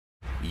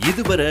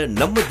இதுவரை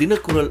நம்ம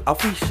தினக்குரல்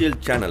அபிஷியல்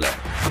சேனலை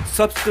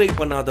சப்ஸ்கிரைப்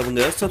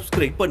பண்ணாதவங்க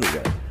சப்ஸ்கிரைப் பண்ணுங்க.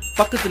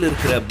 பக்கத்துல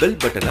இருக்கிற பெல்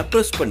பட்டனை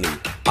பிரஸ் பண்ணி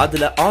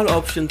அதுல ஆல்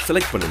ஆப்ஷன்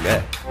செலக்ட் பண்ணுங்க.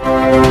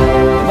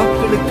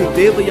 மக்களுக்கு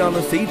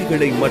தேவையான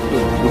செய்திகளை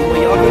மட்டும்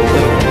உண்மையாக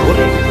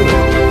ஒரே குரல்,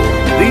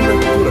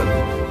 தினக்குரல்,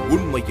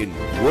 உண்மையின்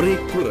ஒரே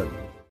குரல்.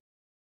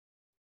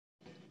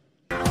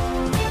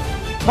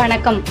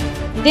 வணக்கம்.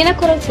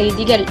 தினக்குரல்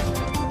செய்திகள்.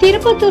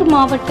 திருப்பத்தூர்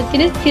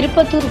மாவட்டத்தில்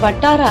திருப்பத்தூர்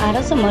வட்டார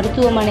அரசு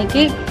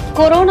மருத்துவமனைக்கு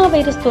கொரோனா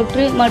வைரஸ்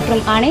தொற்று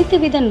மற்றும் அனைத்து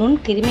வித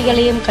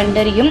நுண்கிருமிகளையும்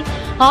கண்டறியும்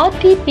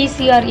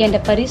RT-PCR என்ற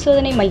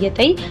பரிசோதனை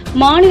மையத்தை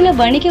மாநில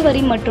வணிக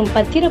வரி மற்றும்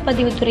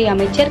பத்திரப்பதிவுத்துறை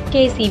அமைச்சர்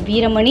KC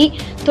வீரமணி,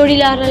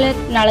 தொழிலாளர்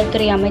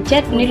நலத்துறை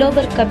அமைச்சர்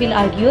நிலோபர் கபில்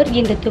ஆகியோர்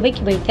இன்று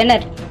துவக்கி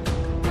வைத்தனர்.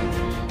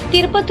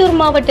 திருப்பத்தூர்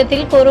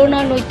மாவட்டத்தில்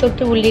கொரோனா நோய்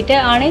தொற்று உள்ளிட்ட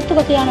அனைத்து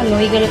வகையான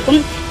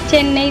நோய்களுக்கும்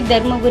சென்னை,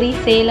 தர்மபுரி,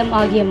 சேலம்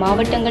ஆகிய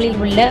மாவட்டங்களில்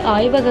உள்ள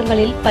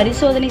ஆய்வகங்களில்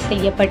பரிசோதனை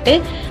செய்யப்பட்டு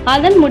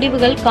அதன்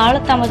முடிவுகள்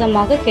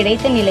காலதாமதமாக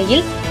கிடைத்த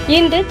நிலையில்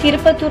இன்று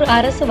திருப்பத்தூர்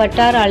அரசு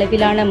வட்டார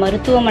அளவிலான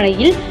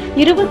மருத்துவமனையில்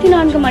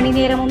 24 மணி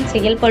நேரமும்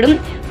செயல்படும்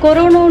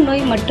கொரோனா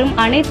நோய் மற்றும்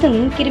அனைத்து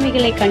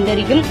நுண்கிருமிகளை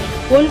கண்டறியும்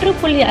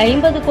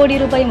 1.50 கோடி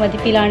ரூபாய்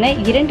மதிப்பிலான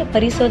 2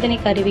 பரிசோதனை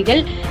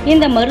கருவிகள்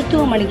இந்த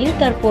மருத்துவமனையில்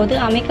தற்போது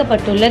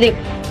அமைக்கப்பட்டுள்ளது.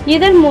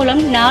 இதன்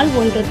மூலம் நாள்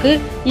ஒன்றுக்கு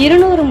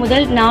 200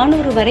 முதல்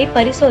 400 வரை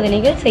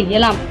பரிசோதனைகள்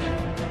செய்யலாம்.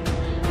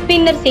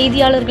 பின்னர்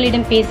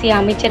செய்தியாளர்களிடம் பேசிய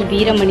அமைச்சர்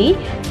வீரமணி,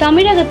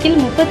 தமிழகத்தில்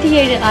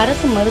 37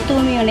 அரசு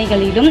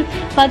மருத்துவமனைகளிலும்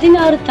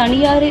 16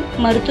 தனியார்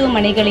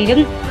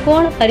மருத்துவமனைகளிலும்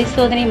கோண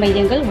பரிசோதனை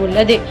மையங்கள்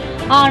உள்ளது.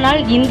 ஆனால்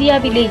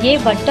இந்தியாவிலேயே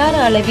வட்டார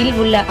அளவில்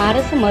உள்ள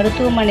அரசு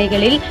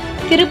மருத்துவமனைகளில்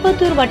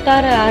திருப்பத்தூர்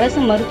வட்டார அரசு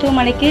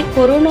மருத்துவமனைக்கு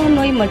கொரோனா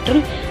நோய்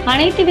மற்றும்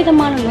அனைத்து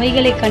விதமான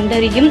நோய்களை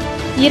கண்டறியும்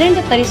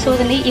 2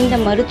 பரிசோதனை இந்த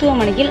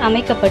மருத்துவமனையில்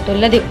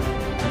அமைக்கப்பட்டுள்ளது.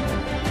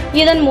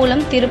 இதன்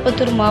மூலம்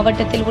திருப்பத்தூர்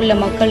மாவட்டத்தில் உள்ள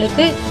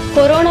மக்களுக்கு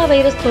கொரோனா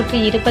வைரஸ் தொற்று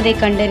இருப்பதை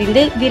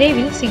கண்டறிந்து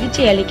விரைவில்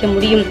சிகிச்சை அளிக்க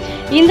முடியும்.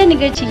 இந்த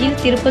நிகழ்ச்சியில்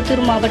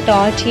திருப்பத்தூர் மாவட்ட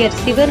ஆட்சியர்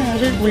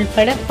சிவனருள்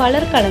உள்பட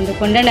பலர் கலந்து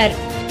கொண்டனர்.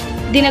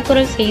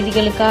 தினக்குரல்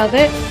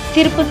செய்திகளுக்காக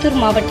திருப்பத்தூர்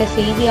மாவட்ட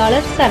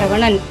செய்தியாளர்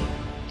சரவணன்.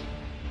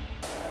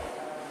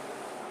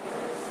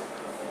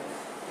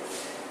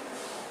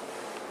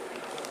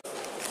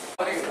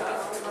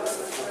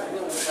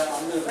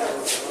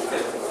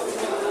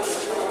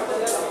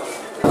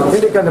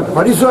 இன்றைக்கு அந்த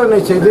பரிசோதனை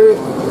செய்து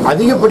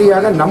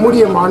அதிகப்படியாக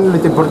நம்முடைய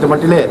மாநிலத்தை பொறுத்த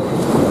மட்டிலே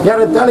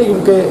ஏறத்தாழ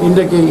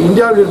இன்றைக்கு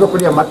இந்தியாவில்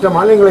இருக்கக்கூடிய மற்ற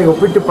மாநிலங்களை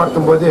ஒப்பிட்டு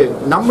பார்க்கும்போது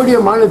நம்முடைய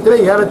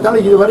மாநிலத்தில் ஏறத்தாழ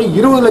இதுவரை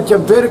 20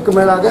 லட்சம் பேருக்கு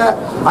மேலாக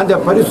அந்த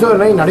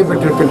பரிசோதனை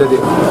நடைபெற்றிருக்கின்றது.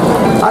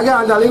 ஆக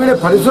அந்த அளவிலே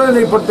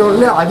பரிசோதனை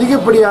பொறுத்தவரையிலே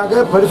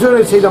அதிகப்படியாக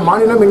பரிசோதனை செய்த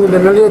மாநிலம்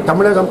என்கின்ற நிலையை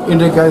தமிழகம்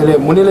இன்றைக்கு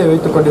அதில் முன்னிலை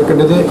வைத்துக்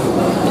கொண்டிருக்கின்றது.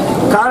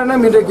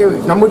 காரணம், இன்றைக்கு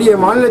நம்முடைய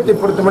மாநிலத்தை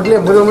பொறுத்த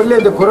மட்டும் முதலில்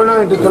இந்த கொரோனா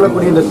என்று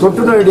சொல்லக்கூடிய இந்த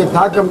தொற்று நோயுடைய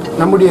தாக்கம்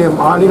நம்முடைய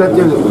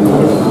மாநிலத்தில்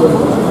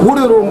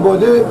ஊடுருவும்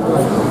போது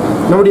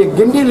நம்முடைய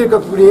கிண்டியில்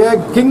இருக்கக்கூடிய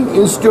கிங்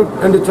இன்ஸ்டிடியூட்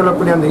என்று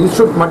சொல்லக்கூடிய அந்த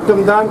இன்ஸ்டிடியூட்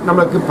மட்டும்தான்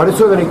நமக்கு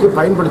பரிசோதனைக்கு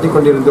பயன்படுத்தி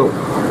கொண்டிருந்தோம்.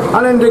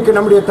 ஆனால் இன்றைக்கு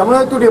நம்முடைய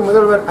தமிழகத்துடைய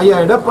முதல்வர் ஐயா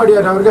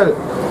எடப்பாடியார் அவர்கள்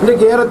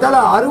இன்றைக்கு ஏறத்தாழ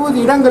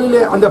 60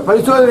 இடங்களிலே அந்த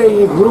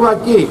பரிசோதனையை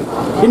உருவாக்கி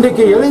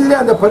இன்றைக்கு எளிதிலே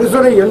அந்த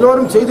பரிசோதனை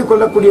எல்லோரும் செய்து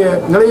கொள்ளக்கூடிய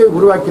நிலையை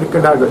உருவாக்கி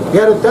இருக்கின்றார்கள்.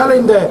 ஏறத்தாழ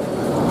இந்த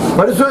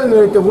பரிசோதனை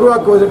நிலையத்தை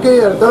உருவாக்குவதற்கு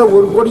ஏறத்தாழ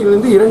 1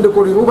 கோடியிலிருந்து 2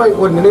 கோடி ரூபாய்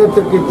ஒரு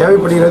நிலையத்திற்கு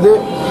தேவைப்படுகிறது.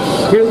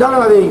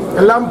 இருந்தாலும் அதை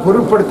எல்லாம்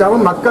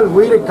பொருட்படுத்தாமல் மக்கள்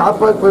உயிரை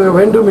காப்பாற்ற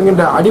வேண்டும்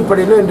என்கின்ற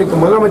அடிப்படையில் இன்றைக்கு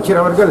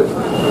முதலமைச்சர் அவர்கள்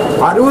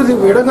 60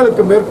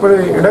 இடங்களுக்கு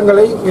மேற்பட்ட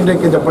இடங்களை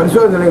இன்றைக்கு இந்த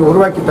பரிசோதனை நிலையை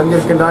உருவாக்கி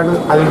தந்திருக்கின்றார்கள்.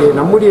 அதில்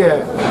நம்முடைய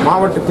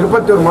மாவட்டம்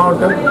திருப்பத்தூர்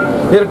மாவட்டம்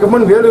இதற்கு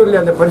முன்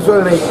வேலூரில் அந்த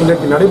பரிசோதனை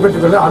இன்றைக்கு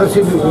நடைபெற்றுள்ளது.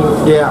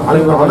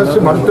 அரசு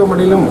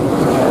மருத்துவமனையிலும்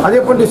அதே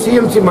போன்று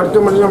CMC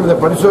மருத்துவமனையிலும் இந்த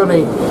பரிசோதனை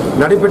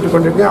நடைபெற்றுக்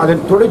கொண்டிருக்கு.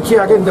 அதன்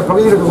தொடர்ச்சியாக இந்த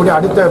பகுதியில் இருக்கக்கூடிய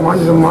அடுத்த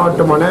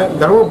மாவட்டமான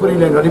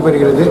தருமபுரியில்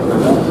நடைபெறுகிறது.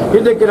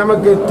 இன்றைக்கு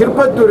நமக்கு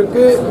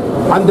திருப்பத்தூருக்கு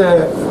அந்த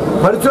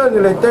பரிசோதனை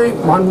நிலையத்தை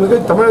மாண்புமிகு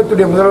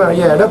தமிழகத்துடைய முதல்வர்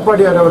ஐயா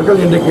எடப்பாடியார்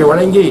அவர்கள் இன்றைக்கு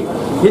வழங்கி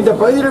இந்த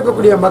பகுதியில்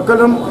இருக்கக்கூடிய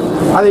மக்களும்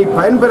அதை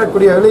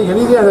பயன்பெறக்கூடியவர்களை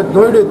எளிதில் அந்த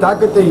நோயுடைய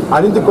தாக்கத்தை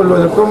அறிந்து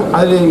கொள்வதற்கும்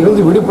அதில்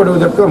இருந்து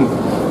விடுபடுவதற்கும்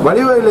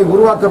வழிவகைகளை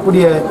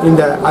உருவாக்கக்கூடிய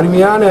இந்த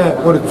அருமையான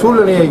ஒரு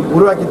சூழ்நிலையை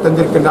உருவாக்கி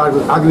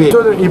தந்திருக்கின்றார்கள். ஆகவே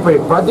இப்ப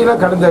பார்த்தீங்கன்னா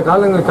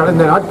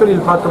கடந்த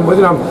நாட்களில் பார்க்கும்போது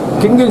நாம்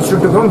கிங்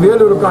இன்ஸ்டிடியூட்டுக்கும்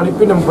வேலூருக்கும்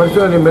அனுப்பி நம்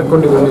பரிசோதனை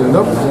மேற்கொண்டு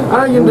கொண்டிருந்தோம்.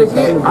 ஆனால்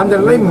இன்றைக்கு அந்த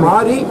நிலை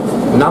மாறி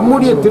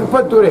நம்முடைய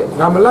திருப்பத்தூரை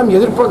நாம் எல்லாம்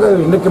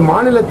எதிர்பார்க்க இன்றைக்கு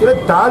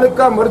மாநிலத்தில்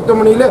தாலுகா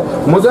மருத்துவமனையில்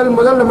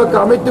முதல் நமக்கு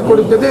அமைத்துக்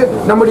கொடுத்தது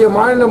நம்முடைய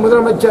மாநில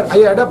முதலமைச்சர்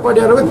ஐயா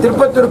எடப்பாடியார் அவர்கள்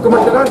திருப்பத்தூருக்கு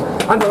மட்டும்தான்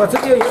அந்த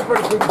வசதியை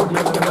ஏற்படுத்தி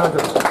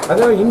கொண்டிருக்கிறார்கள்.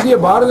 அதாவது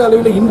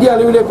இந்திய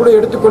அளவிலே கூட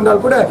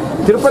எடுத்துக்கொண்டால் கூட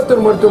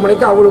திருப்பத்தூர்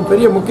மருத்துவமனைக்கு அவ்வளவு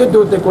பெரிய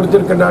முக்கியத்துவத்தை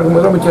கொடுத்திருக்கின்றார்கள்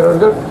முதலமைச்சர்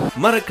அவர்கள்.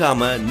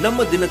 மறக்காம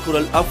நம்ம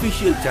தினக்குரல்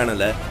அபிஷியல்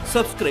சேனலை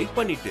சப்ஸ்கிரைப்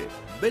பண்ணிட்டு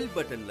பெல்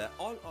பட்டன்ல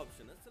ஆல் ஆப்ஷன்